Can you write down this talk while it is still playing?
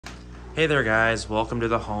Hey there guys, welcome to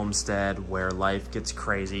the homestead where life gets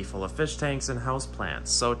crazy, full of fish tanks and houseplants.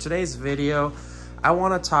 So today's video, I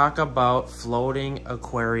want to talk about floating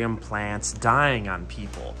aquarium plants dying on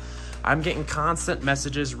people. I'm getting constant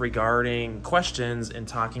messages regarding questions and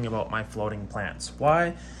talking about my floating plants.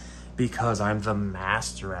 Why? Because I'm the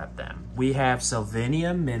master at them. We have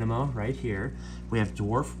Sylvania minima right here. We have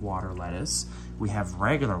dwarf water lettuce. We have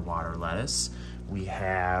regular water lettuce. We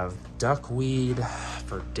have duckweed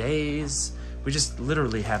for days. We just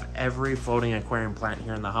literally have every floating aquarium plant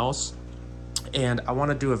here in the house. And I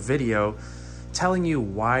want to do a video telling you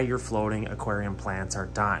why your floating aquarium plants are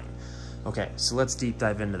dying. Okay, so let's deep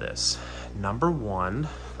dive into this. Number one,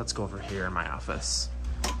 let's go over here in my office.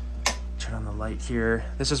 Turn on the light here.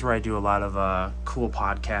 This is where I do a lot of cool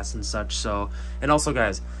podcasts and such. So, and also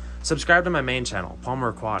guys, subscribe to my main channel, Palmer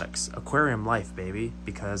Aquatics, Aquarium Life, baby,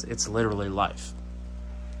 because it's literally life.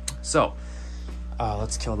 So,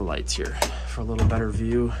 let's kill the lights here for a little better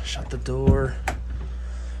view. Shut the door.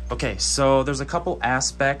 Okay, so there's a couple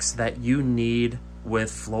aspects that you need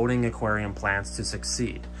with floating aquarium plants to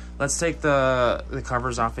succeed. Let's take the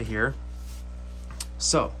covers off of here.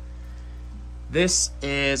 So, this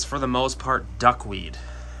is, for the most part, duckweed.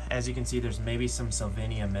 As you can see, there's maybe some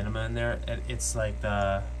Sylvania minima in there. It's like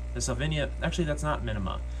the Sylvania, actually that's not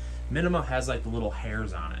minima. Minima has like the little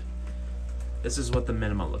hairs on it. This is what the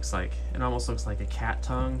minima looks like. It almost looks like a cat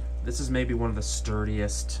tongue. This is maybe one of the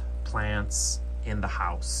sturdiest plants in the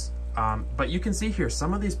house. But you can see here,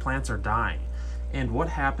 some of these plants are dying. And what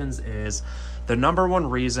happens is, the number one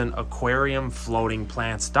reason aquarium floating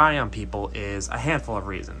plants die on people is a handful of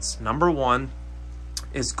reasons. Number one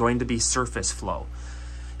is going to be surface flow.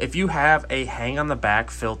 If you have a hang on the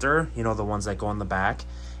back filter, you know, the ones that go on the back,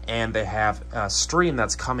 and they have a stream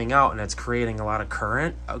that's coming out and it's creating a lot of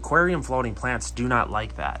current, aquarium floating plants do not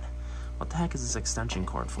like that. What the heck is this extension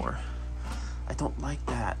cord for? I don't like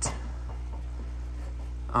that.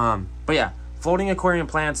 But yeah, floating aquarium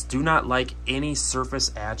plants do not like any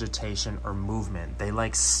surface agitation or movement. They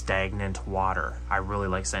like stagnant water. I really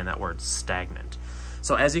like saying that word, stagnant.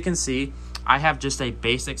 So as you can see, I have just a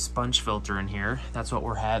basic sponge filter in here. That's what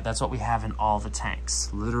we have in all the tanks.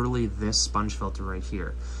 Literally this sponge filter right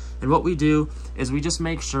here. And what we do is we just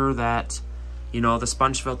make sure that, you know, the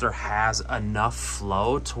sponge filter has enough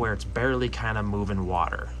flow to where it's barely kind of moving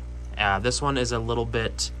water. This one is a little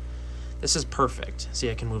bit, this is perfect. See,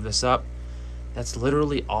 I can move this up. That's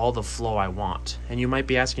literally all the flow I want. And you might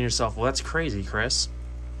be asking yourself, well, that's crazy, Chris.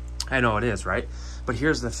 I know it is, right? But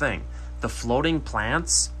here's the thing. The floating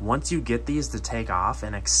plants, once you get these to take off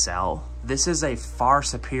and excel, this is a far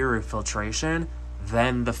superior filtration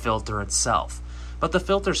than the filter itself. But the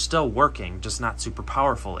filter's still working, just not super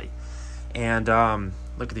powerfully. And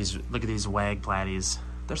look at these wag platies.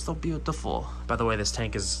 They're so beautiful. By the way, this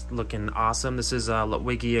tank is looking awesome. This is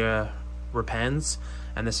Lutwigia repens,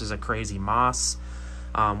 and this is a crazy moss.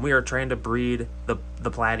 We are trying to breed the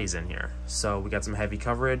platies in here, so we got some heavy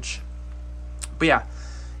coverage. But yeah,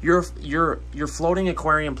 your floating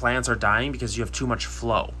aquarium plants are dying because you have too much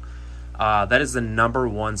flow. That is the number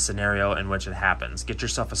one scenario in which it happens. Get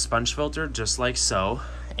yourself a sponge filter just like so,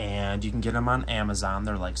 and you can get them on Amazon.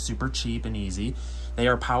 They're like super cheap and easy. They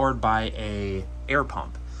are powered by a air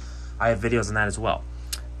pump. I have videos on that as well.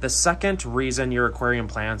 The second reason your aquarium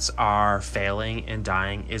plants are failing and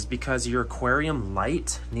dying is because your aquarium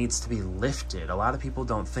light needs to be lifted. A lot of people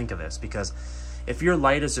don't think of this because if your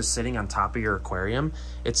light is just sitting on top of your aquarium,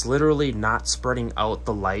 it's literally not spreading out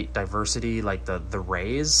the light diversity, like the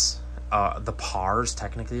rays, the PARs,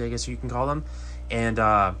 technically, I guess you can call them.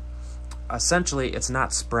 And essentially, it's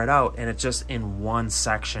not spread out, and it's just in one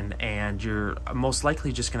section, and you're most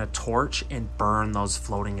likely just gonna torch and burn those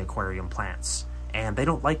floating aquarium plants. And they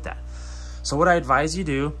don't like that. So what I advise you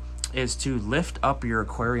do is to lift up your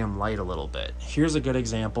aquarium light a little bit. Here's a good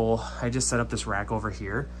example. I just set up this rack over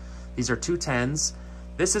here. These are 210s.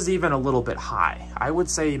 This is even a little bit high. I would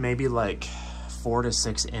say maybe like 4 to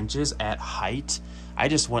 6 inches at height. I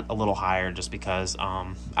just went a little higher just because,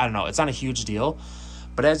 I don't know, it's not a huge deal.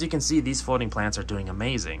 But as you can see, these floating plants are doing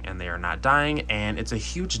amazing and they are not dying. And it's a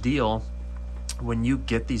huge deal when you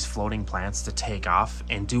get these floating plants to take off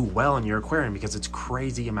and do well in your aquarium because it's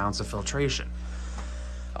crazy amounts of filtration.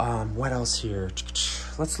 What else here?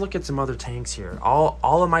 Let's look at some other tanks here.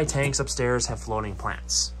 All of my tanks upstairs have floating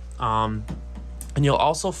plants. And you'll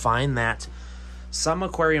also find that some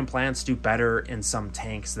aquarium plants do better in some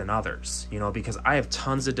tanks than others, you know, because I have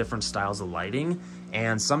tons of different styles of lighting,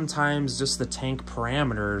 and sometimes just the tank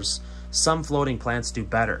parameters, some floating plants do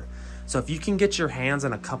better. So if you can get your hands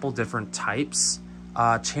on a couple different types,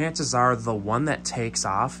 chances are the one that takes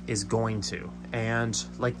off is going to. And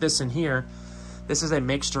like this in here, this is a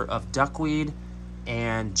mixture of duckweed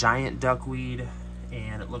and giant duckweed,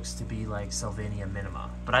 and it looks to be like Sylvania minima.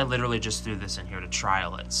 But I literally just threw this in here to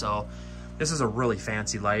trial it. So this is a really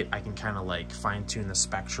fancy light. I can kind of like fine tune the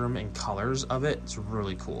spectrum and colors of it. It's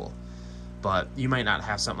really cool. But you might not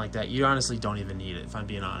have something like that. You honestly don't even need it, if I'm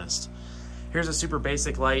being honest. Here's a super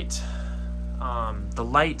basic light.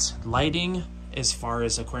 The lighting as far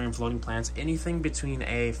as aquarium floating plants, anything between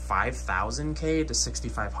a 5000K to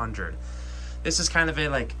 6500. This is kind of a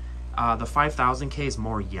like, the 5000K is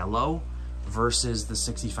more yellow versus the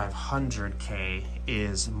 6500K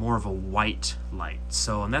is more of a white light.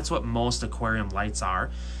 So, and that's what most aquarium lights are.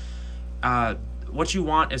 What you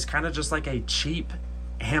want is kind of just like a cheap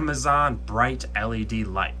Amazon bright LED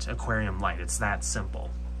light, aquarium light. It's that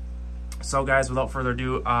simple. So guys, without further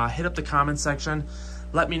ado, hit up the comment section.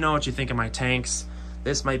 Let me know what you think of my tanks.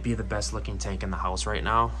 This might be the best looking tank in the house right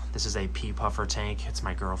now. This is a pea puffer tank. It's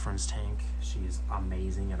my girlfriend's tank. She's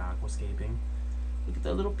amazing at aquascaping. Look at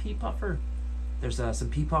that little pea puffer. There's some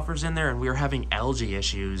pea puffers in there, and we were having algae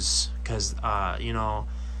issues because, you know,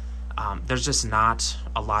 there's just not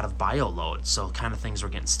a lot of bio load. So kind of things were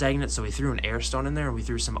getting stagnant. So we threw an air stone in there, and we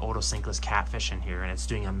threw some otosynchronous catfish in here, and it's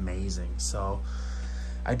doing amazing. So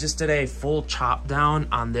I just did a full chop down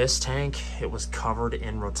on this tank. It was covered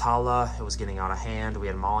in rotala. It was getting out of hand. We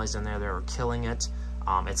had mollies in there. They were killing it.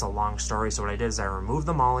 It's a long story. So what I did is I removed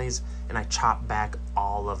the mollies and I chopped back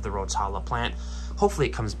all of the rotala plant. Hopefully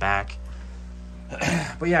it comes back.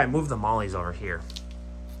 But yeah, I moved the mollies over here.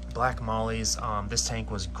 Black mollies. This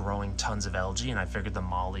tank was growing tons of algae, and I figured the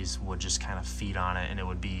mollies would just kind of feed on it and it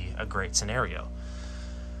would be a great scenario.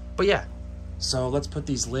 But yeah, so let's put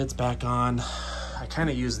these lids back on. I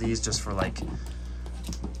kind of use these just for like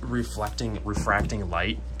refracting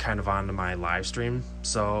light kind of onto my live stream.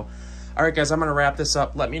 So, all right guys, I'm gonna wrap this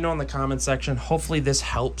up. Let me know in the comment section. Hopefully this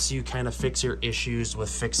helps you kind of fix your issues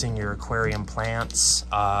with fixing your aquarium plants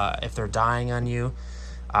if they're dying on you,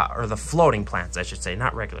 or the floating plants, I should say,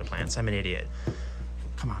 not regular plants. I'm an idiot.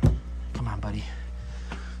 Come on, buddy.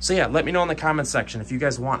 So yeah, let me know in the comment section. If you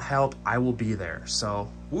guys want help, I will be there. So,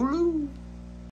 woo-hoo!